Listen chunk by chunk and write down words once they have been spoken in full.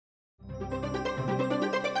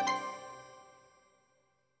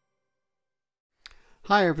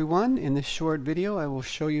Hi everyone, in this short video I will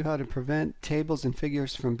show you how to prevent tables and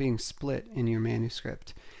figures from being split in your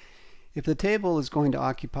manuscript. If the table is going to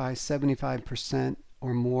occupy 75%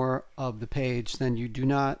 or more of the page, then you do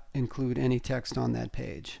not include any text on that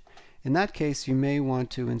page. In that case, you may want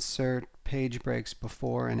to insert page breaks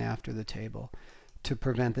before and after the table to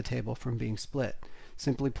prevent the table from being split.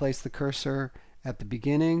 Simply place the cursor at the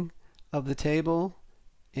beginning of the table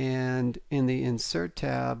and in the Insert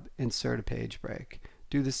tab, insert a page break.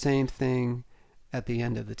 Do the same thing at the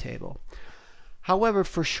end of the table. However,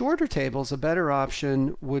 for shorter tables, a better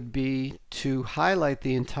option would be to highlight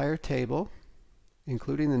the entire table,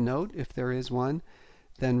 including the note if there is one,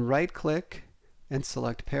 then right-click and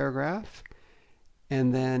select Paragraph,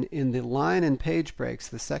 and then in the Line and Page Breaks,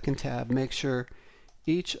 the second tab, make sure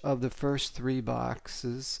each of the first three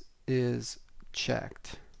boxes is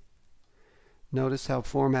checked. Notice how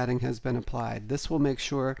formatting has been applied. This will make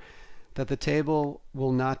sure that the table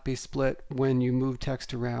will not be split when you move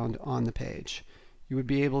text around on the page. You would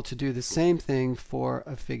be able to do the same thing for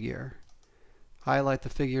a figure. Highlight the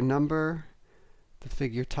figure number, the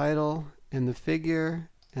figure title, and the figure,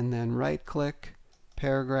 and then right-click,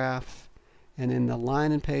 Paragraph, and in the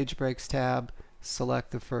Line and Page Breaks tab,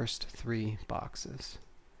 select the first three boxes.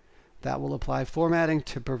 That will apply formatting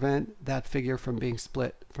to prevent that figure from being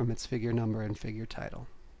split from its figure number and figure title.